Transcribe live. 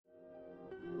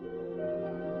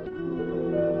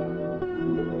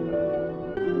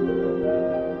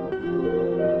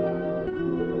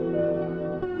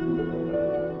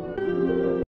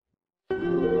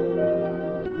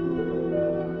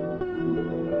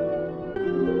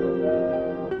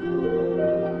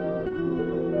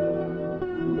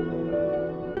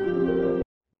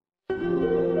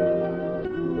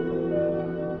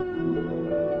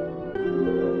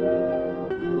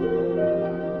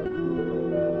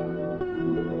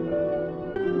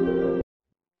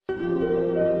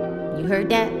You heard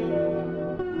that?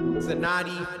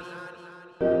 Zenati.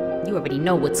 You already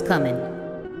know what's coming.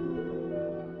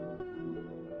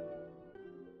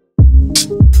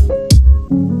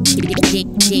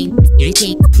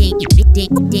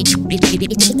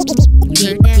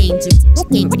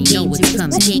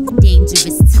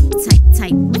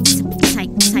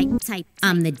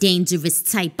 I'm the dangerous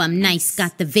type, I'm nice,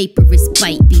 got the vaporous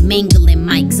bite. Be mangling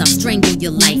mics, I'll strangle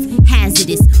your life.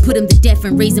 Hazardous, put him to death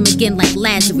and raise him again like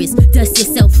Lazarus. Dust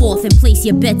yourself off and place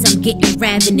your bets, I'm getting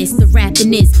ravenous. The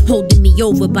rapping is holding me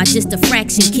over by just a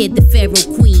fraction, kid. The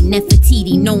Pharaoh Queen,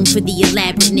 Nefertiti, known for the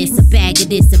elaborateness. A bag of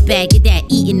this, a bag of that,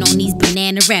 eating on these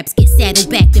banana wraps. Get saddled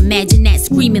back, imagine that,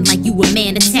 screaming like you a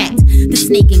man attacked. The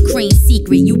snake and crane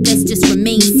secret, you best just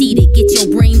remain seated. Get your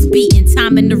brains beaten,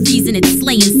 time and the reason it's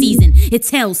slaying season. It's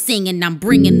hell singing, I'm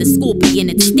bringing the scorpion,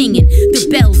 it's stinging. The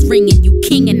bells ringing, you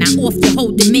kinging, I off your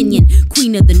whole dominion.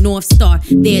 Queen of the North Star,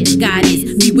 there the goddess.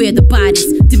 Beware the bodies,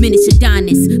 diminish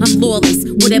Adonis. I'm lawless,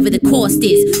 whatever the cost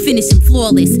is. Finish him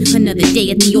flawless, another day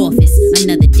at the office.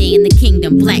 Another day in the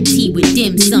kingdom, black tea with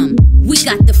dim sum. We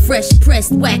got the fresh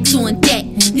pressed wax on deck.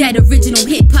 That original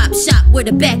hip-hop shop where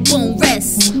the backbone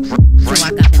rests. So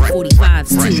I got them 45s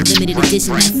too, limited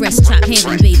edition, that fresh chop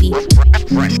herring, baby.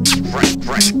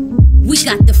 We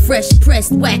got the fresh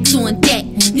pressed wax on deck.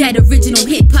 That original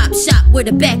hip-hop shop where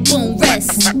the backbone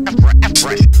rests.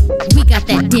 We got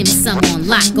that dim sum on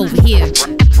lock over here.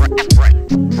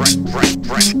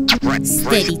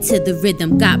 Steady to the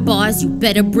rhythm, got bars, you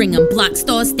better bring them. Block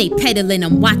stars, stay peddling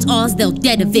them. Watch ours, they'll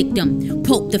dead a victim.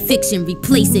 Poke the fiction,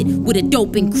 replace it with a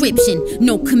dope encryption.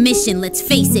 No commission, let's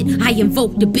face it, I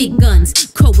invoke the big guns.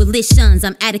 Coalitions,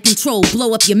 I'm out of control,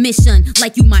 blow up your mission.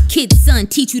 Like you my kid's son,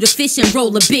 teach you to fish and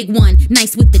roll a big one.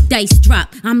 Nice with the dice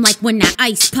drop, I'm like when that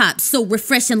ice pops. So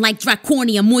refreshing like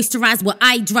Draconia, moisturized with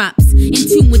eye drops. In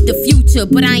tune with the future,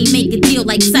 but I ain't make a deal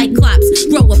like Cyclops.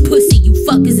 Grow a pussy, you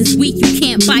fuckers is weak, you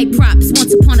can't buy props.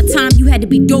 Once upon a time, you had to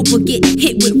be dope or get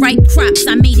hit with ripe crops.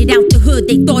 I made it out the hood,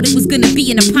 they thought it was gonna be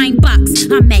in a pine box.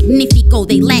 I'm magnifico,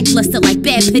 they lackluster like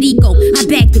bad perico. I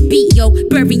bag the beat, yo,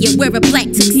 bury it, wear a black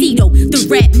tuxedo. The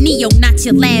rap Neo, not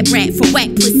your lab rat for whack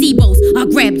placebos. I'll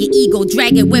grab your ego,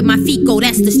 drag it where my feet go,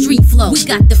 that's the street flow. We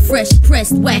got the fresh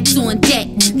pressed wax on deck.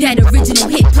 That original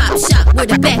hip-hop shop where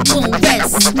the backbone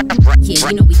rests. Yeah,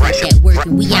 you know we got that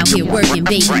working, we out here working,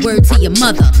 baby, word to your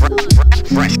mother.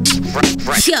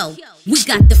 Yo, we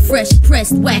got the fresh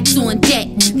pressed wax on deck.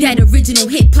 That original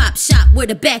hip-hop shop where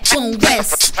the backbone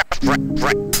rests.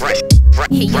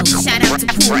 Hey yo, shout out to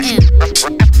Cool M,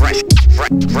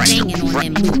 banging on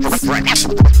them boots.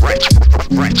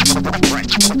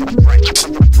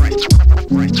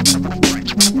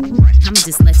 I'ma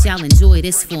just let y'all enjoy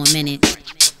this for a minute.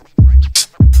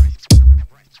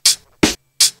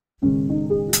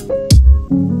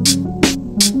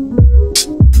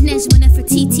 Nejma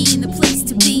Nefertiti in the place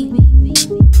to be.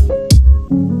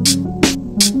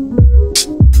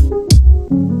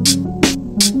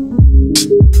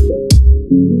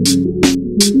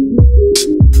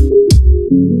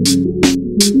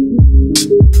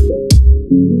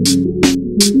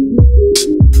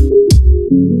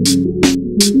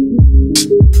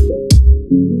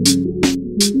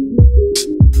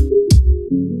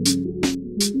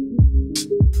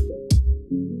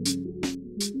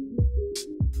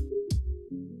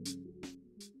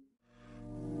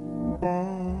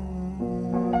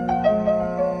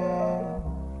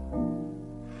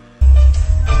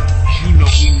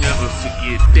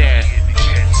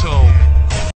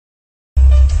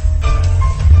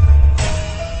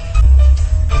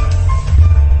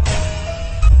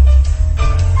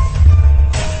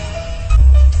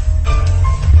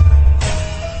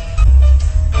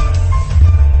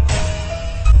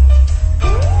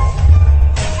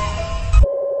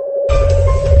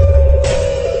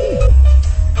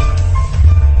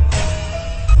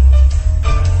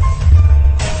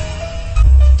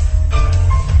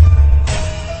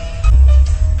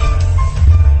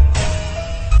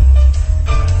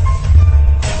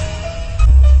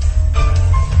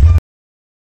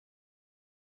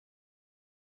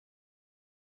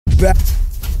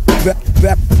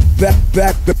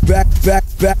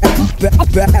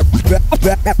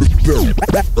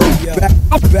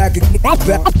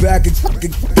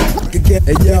 again.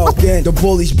 Hey yo, again, the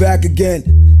bully's back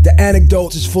again. The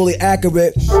anecdote is fully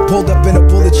accurate. Pulled up in a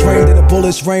bullet train and the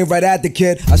bullets rain right at the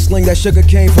kid. I sling that sugar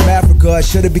cane from Africa. I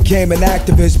should've became an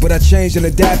activist, but I changed and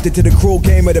adapted to the cruel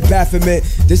game of the Baphomet.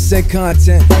 This ain't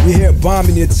content, we here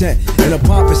bombing your tent in a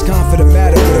pompous, confident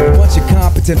matter with a bunch of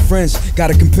competent friends.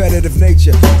 Got a competitive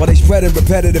nature while they spreading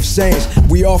repetitive sayings.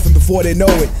 We often before they know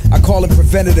it. I call them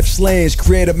preventative slayings.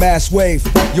 Create a mass wave.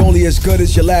 You only as good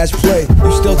as your last play.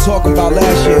 You still talking about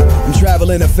last year. I'm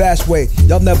traveling a fast way.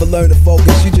 Y'all never learn to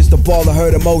focus. You just a ball of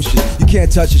hurt emotions. You can't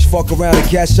touch us, fuck around and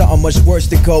catch something much worse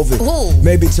than COVID. Ooh.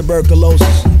 Maybe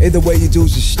tuberculosis. Either way you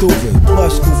dudes is stupid.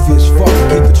 Plus goofy as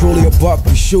fuck. Keep it truly a buck,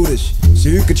 we shooters. So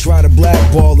you can try to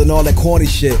blackball and all that corny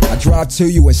shit. I drive to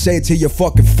you and say it to your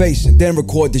fucking face and then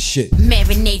record the shit.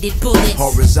 Marinated bullets,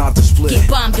 horizontal split. get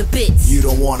bombed to bits. You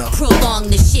don't wanna prolong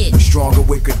the shit. Stronger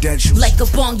with credentials. Like a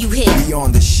bong you hit. We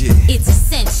on the shit. It's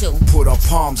essential. Put our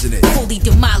palms in it. Fully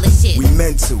demolish it. We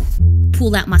meant to.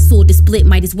 Pull out my sword to split,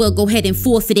 might as well go ahead and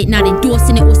forfeit it. Not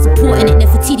endorsing it or supporting it.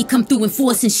 Nefertiti come through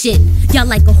enforcing shit. Y'all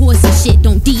like a horse and shit,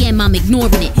 don't DM, I'm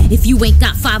ignoring it. If you ain't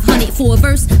got 500 for a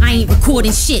verse, I ain't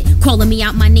recording shit. Calling me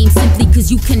out my name simply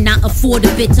cause you cannot afford a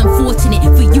bitch. Unfortunate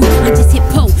for you, I just hit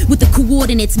Poe with the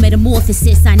coordinates.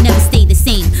 Metamorphosis, I never stay the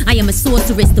same. I am a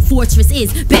sorceress, the fortress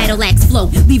is battle axe flow.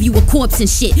 Leave you a corpse and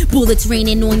shit. Bullets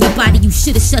raining on your body, you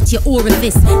should've shut your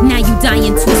orifice. Now you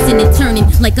dying, twisting and turning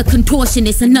like a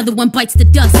contortionist. Another one bites the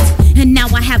dust, and now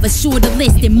I have a shorter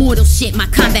list. Immortal shit, my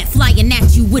combat flying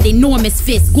at you with enormous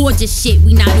fists. Gorgeous shit,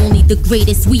 we not only the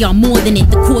greatest, we are more than it.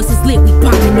 The course is lit, we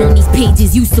bombing on these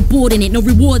pages. You subordinate, no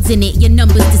rewards in it. Your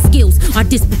numbers to skills are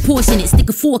disproportionate. Stick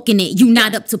a fork in it, you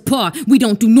not up to par. We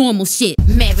don't do normal shit.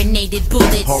 Marinated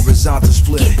bullets, horizontal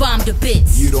split. get bombed to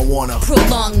bits. You don't wanna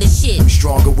prolong the shit.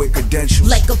 Stronger with credentials.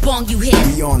 Like a bong you hit.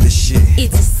 We on the shit.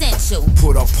 It's essential.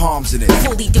 Put our palms in it.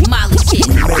 Fully demolish it.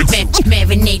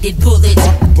 Marinated bullets.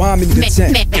 Bombing the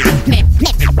tent.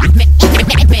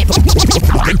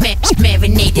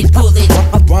 Marinated bullets.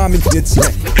 Bombing the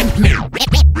tent.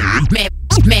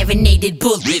 Marinated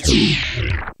bullets.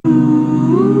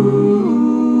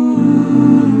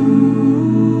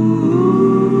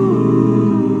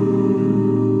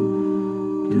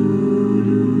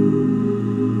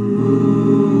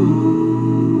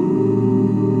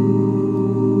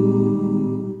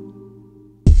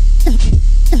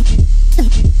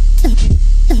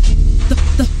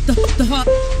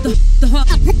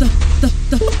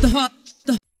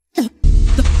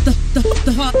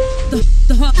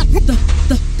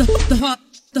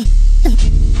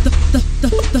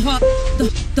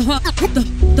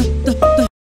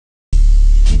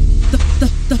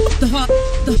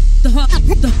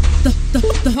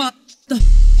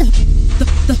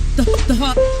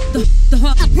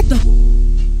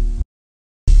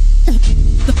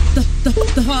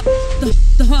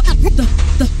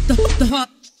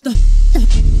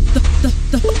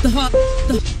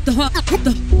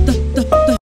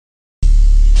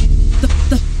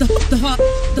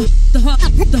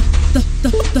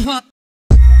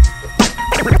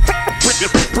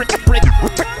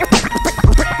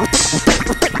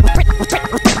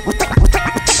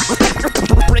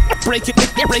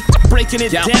 Breaking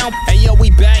it down. Hey yo, we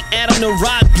back at 'em, the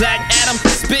rock, Black Adam,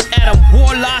 spit at 'em,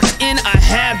 warlock in, I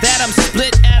have that, I'm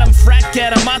split at 'em, frack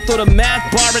at 'em, I throw the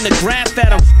math bar and the graph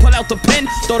at 'em, pull out the pen,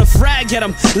 throw the frag at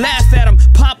 'em, laugh at 'em,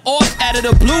 pop off out of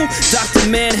the blue, Dr.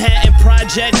 Manhattan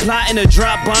Project, plotting to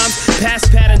drop bombs,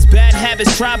 past patterns, bad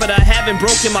habits, try but I haven't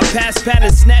broken my past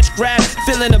patterns, snatch, grab,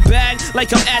 fill in a bag,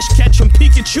 like I'm Ash Ketchum,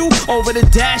 Pikachu, over the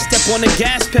dash, step on the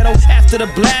gas pedal, after the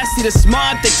blast, see the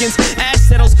smog thickens, ash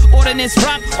settles, ordnance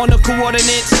rock on the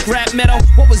coordinates, scrap metal,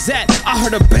 what was that? I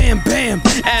heard a bam bam,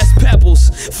 ass pebbles,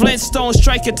 Flintstone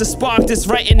strike it to spark this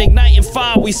right and igniting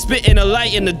fire, we spitting a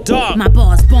light in the dark. My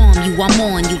bars bomb you, I'm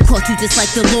on you, caught you just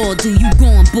like the Lord do, you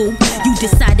gone boo, you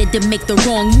decided to make the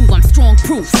wrong move, I'm strong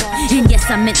proof, and yes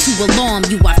I meant to alarm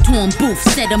you, I've torn booths,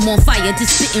 set them on fire,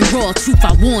 just spitting raw truth,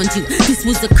 I warned you, this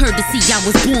was a courtesy I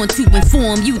was born to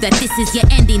inform you that this is your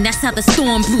ending, that's how the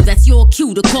storm blew, that's your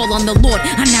cue to call on the Lord,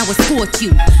 I now escort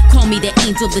you, call me the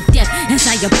angel of death, as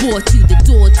I abort you, the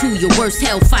door to your worst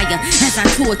hellfire, as I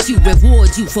taught you, reward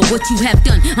you for what you have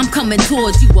done. I'm coming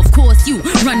towards you, of course you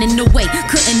running away,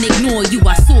 couldn't ignore you.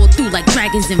 I soared through like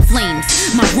dragons in flames,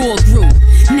 my roar grew.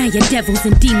 Now your devils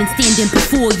and demons standing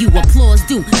before you, applause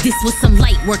due. This was some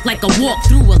light work like a walk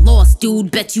through a lost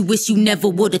dude. Bet you wish you never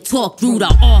would've talked rude.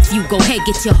 Or off you, go ahead,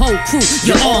 get your whole crew,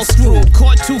 you're all screwed.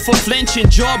 Caught two for flinching,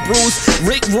 jaw bruise.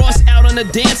 Rick Ross out on the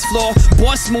dance floor.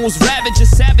 Boss moves, ravages,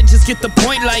 savages get the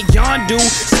point like Yon do.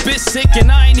 Spit sick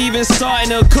and I ain't even starting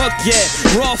to cook yet.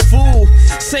 Raw food,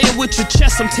 say it with your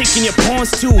chest, I'm taking your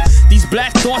pawns too. These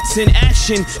black thoughts in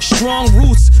action, strong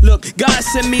roots. Look, God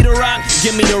sent me to rock,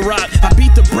 give me the rock. I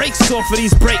beat the brakes off of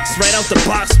these breaks right out the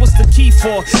box. What's the key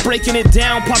for? Breaking it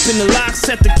down, popping the locks,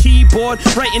 set the keyboard,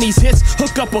 writing these hits,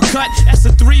 hook up a cut. That's a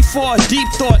 3-4, deep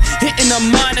thought, hitting the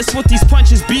mind. That's what these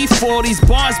punches be for. These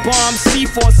bars bombs,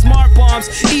 C4 smart bombs,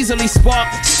 easily spark,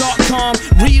 start calm,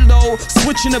 reload,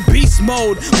 switching to beast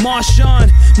mode. March on,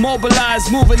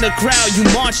 mobilize, moving the crowd, you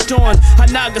marched on.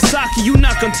 Nagasaki, you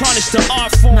not gonna tarnish the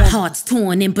art form. My heart's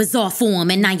torn in bizarre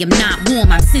form, and I am not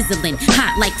warm. I'm sizzling,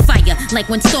 hot like fire, like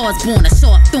when stars born. A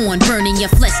sharp thorn burning your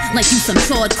flesh like you some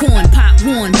charred corn. Pot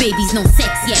worn, babies no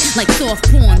sex yet, like soft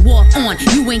porn. Walk on,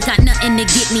 you ain't got nothing to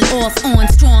get me off on.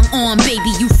 Strong arm, baby,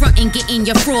 you frontin', getting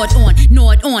your fraud on.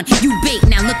 Gnawed on, you bait,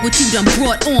 now look what you done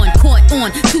brought on. Caught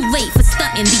on, too late for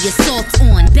stunting, the assault's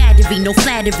on. Battery, no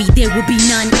flattery, there will be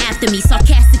none after me.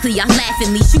 Sarcastically, I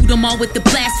laughingly shoot them all with the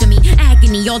blasphemy.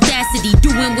 Agony, audacity,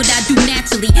 doing what I do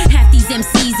naturally. Half these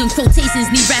MCs in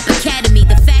quotations need rap academy.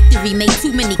 The factory made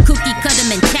too many cookie cutter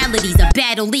mentalities. A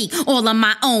battle league, all on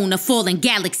my own, a fallen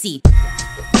galaxy.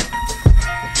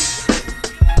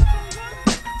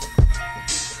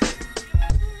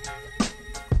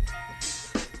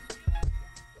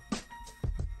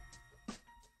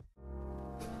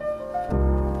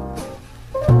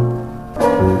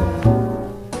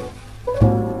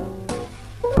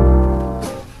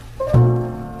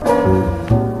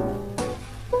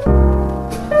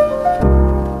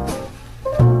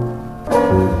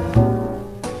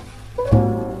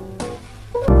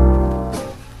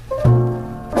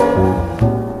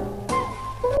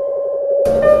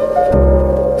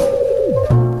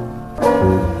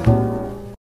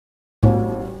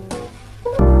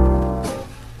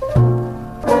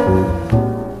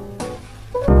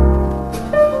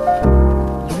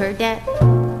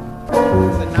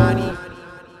 Zenati.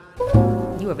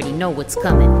 You already know what's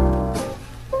coming.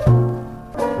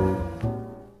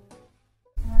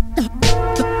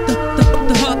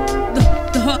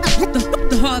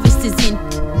 The harvest is in.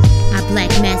 I black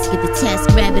mask at the task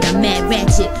rabbit, I'm mad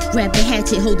ratchet. Grab the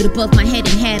hatchet, hold it above my head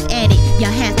and have at it.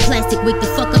 Y'all half plastic, wake the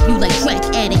fuck up, you like crack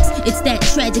addicts. It's that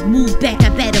tragic, move back, I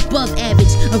bat above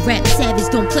average. A rap savage,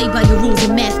 don't play by your rules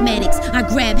of mathematics. I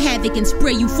grab havoc and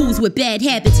spray you fools with bad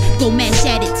habits. Go mash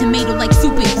at it, tomato like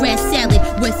soup and grass salad.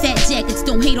 Wear fat jackets,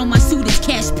 don't hate on my suit, it's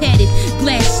cash padded.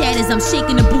 Glass shatters, I'm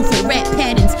shaking the booth with rap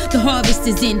patterns. The harvest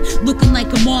is in, looking like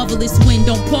a marvelous wind.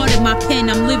 Don't pardon my pen,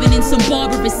 I'm living in some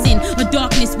barbarous sin. A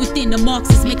darkness within, the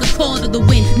Marxists make a call to the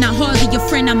wind. Not hardly your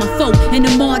friend, I'm a foe and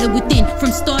a martyr within.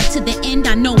 From start to the end,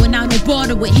 I know, and I don't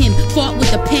barter with him. Fought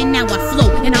with a pen, now I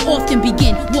float, and I often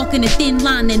begin walking a thin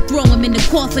line, then throw him in the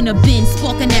coffin or bin.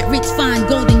 Sparking that rich fine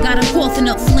golden, got him coughing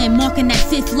up phlegm. Marking that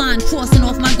fifth line, crossing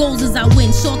off my goals as I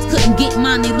win. Sharks couldn't get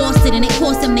mine, they lost it, and it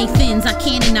cost them they fins. I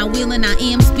can and I will and I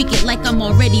am. Speak it like I'm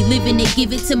already living it,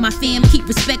 give it to my fam. Keep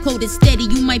respect, hold it steady.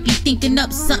 You might be thinking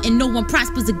up something, no one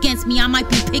prospers against me. I might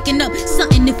be picking up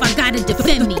something if I gotta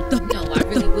defend me. No, I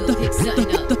really will pick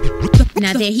something up.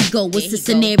 Now there he go, what's the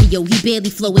scenario? He barely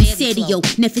flowing serio.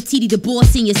 Nefertiti the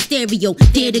boss in your stereo.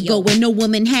 Dare to go where no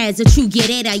woman has a true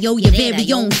guerrera, yo. Your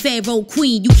very own pharaoh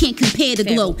queen, you can't compare the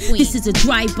glow. This is a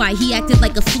drive-by, he acted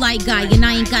like a fly guy. And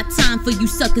I ain't got time for you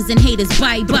suckers and haters,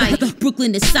 bye-bye.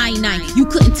 Brooklyn to Sinai, you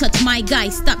couldn't touch my guy.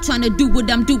 Stop trying to do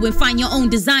what I'm doing, find your own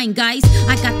design, guys.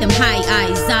 I got them high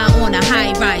eyes, I on a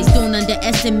high rise. Don't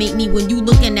underestimate me when you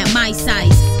looking at my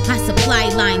size. I supply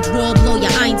lines, raw blow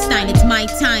your Einstein, it's my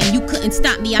time. You couldn't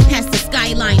stop me, I passed the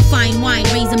skyline. Fine wine,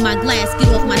 raising my glass,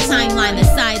 get off my timeline. The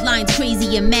sidelines,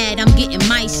 crazy and mad, I'm getting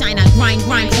my shine. I grind,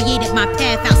 created my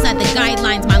path outside the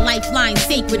guidelines. My lifeline,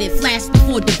 sacred, it flashed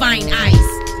before divine eyes.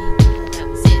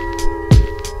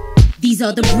 These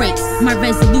are the breaks, my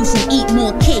resolution, eat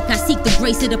more cake. I seek the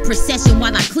grace of the procession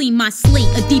while I clean my slate.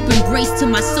 A deep embrace to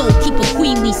my soul, keep a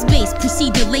queenly space.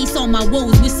 Proceed to lace all my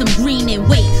woes with some green and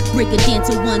weight. Break a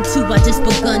dancer 1-2, I just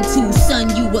begun to. Son,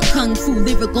 you a kung fu,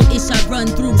 lyrical ish I run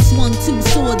through. Swung 2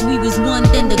 swords, we was one,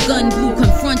 then the gun blew.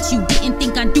 Confront you, didn't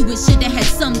think I'd do it, shoulda had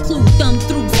some clue. Thumb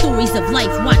through stories of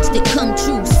life, watched it come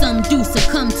true. Some do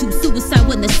succumb to suicide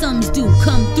when the sums do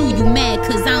come through. You mad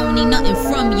cause I don't need nothing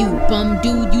from you, bum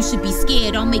dude, you should be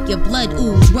scared, I'll make your blood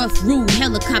ooze. Rough, rude,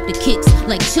 helicopter kicks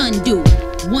like Chun do.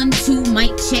 1, 2,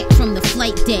 mic check from the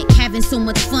flight deck. Having so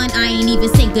much fun, I ain't even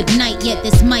say goodnight yet.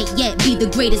 This might yet be the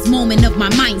greatest moment of my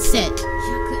mindset.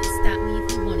 Y'all couldn't stop me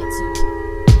if you wanted to.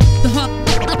 The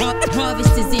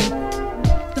harvest is in.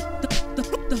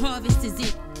 The harvest is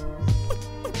in.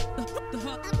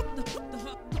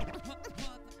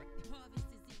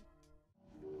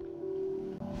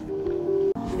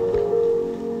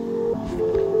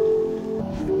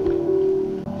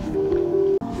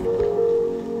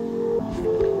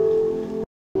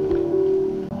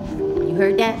 You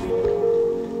heard that?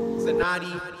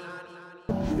 Zenati.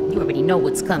 You already know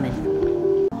what's coming.